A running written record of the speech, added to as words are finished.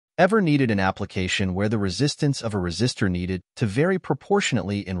Ever needed an application where the resistance of a resistor needed to vary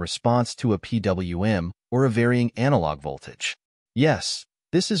proportionately in response to a PWM or a varying analog voltage? Yes,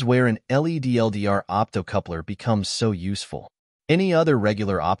 this is where an LED LDR optocoupler becomes so useful. Any other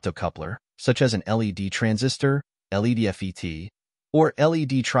regular optocoupler, such as an LED transistor, LED FET, or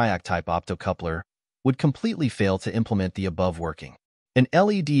LED triac type optocoupler, would completely fail to implement the above working. An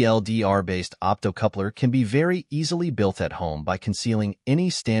LED LDR-based optocoupler can be very easily built at home by concealing any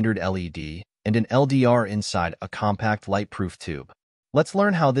standard LED and an LDR inside a compact light-proof tube. Let's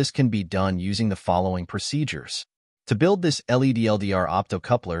learn how this can be done using the following procedures. To build this LED LDR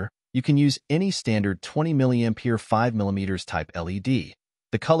optocoupler, you can use any standard 20 mA 5mm type LED.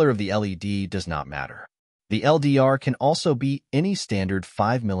 The color of the LED does not matter. The LDR can also be any standard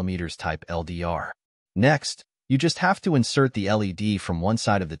 5mm type LDR. Next, you just have to insert the LED from one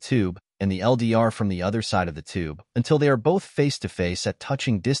side of the tube and the LDR from the other side of the tube until they are both face-to-face at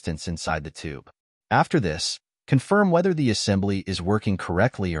touching distance inside the tube. After this, confirm whether the assembly is working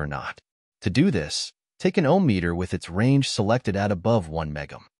correctly or not. To do this, take an ohm meter with its range selected at above 1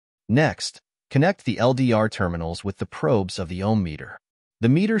 megohm. Next, connect the LDR terminals with the probes of the ohm meter. The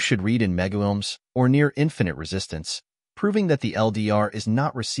meter should read in megaohms or near infinite resistance, proving that the LDR is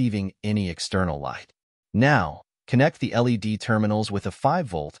not receiving any external light. Now, connect the LED terminals with a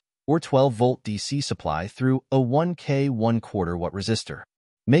 5V or 12V DC supply through a 1K 1/4 watt resistor.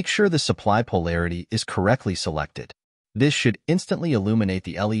 Make sure the supply polarity is correctly selected. This should instantly illuminate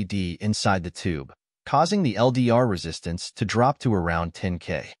the LED inside the tube, causing the LDR resistance to drop to around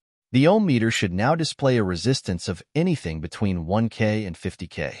 10K. The ohm meter should now display a resistance of anything between 1K and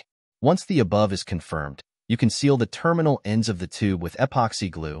 50K. Once the above is confirmed, you can seal the terminal ends of the tube with epoxy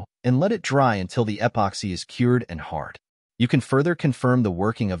glue and let it dry until the epoxy is cured and hard. You can further confirm the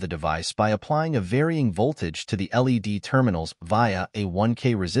working of the device by applying a varying voltage to the LED terminals via a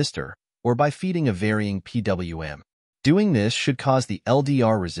 1K resistor or by feeding a varying PWM. Doing this should cause the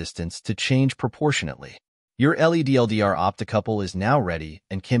LDR resistance to change proportionately. Your LED LDR optocouple is now ready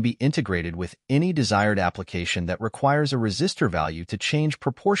and can be integrated with any desired application that requires a resistor value to change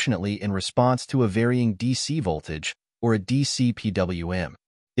proportionately in response to a varying DC voltage or a DC PWM.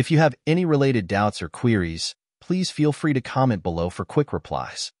 If you have any related doubts or queries, please feel free to comment below for quick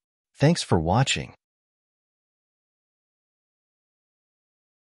replies. Thanks for watching.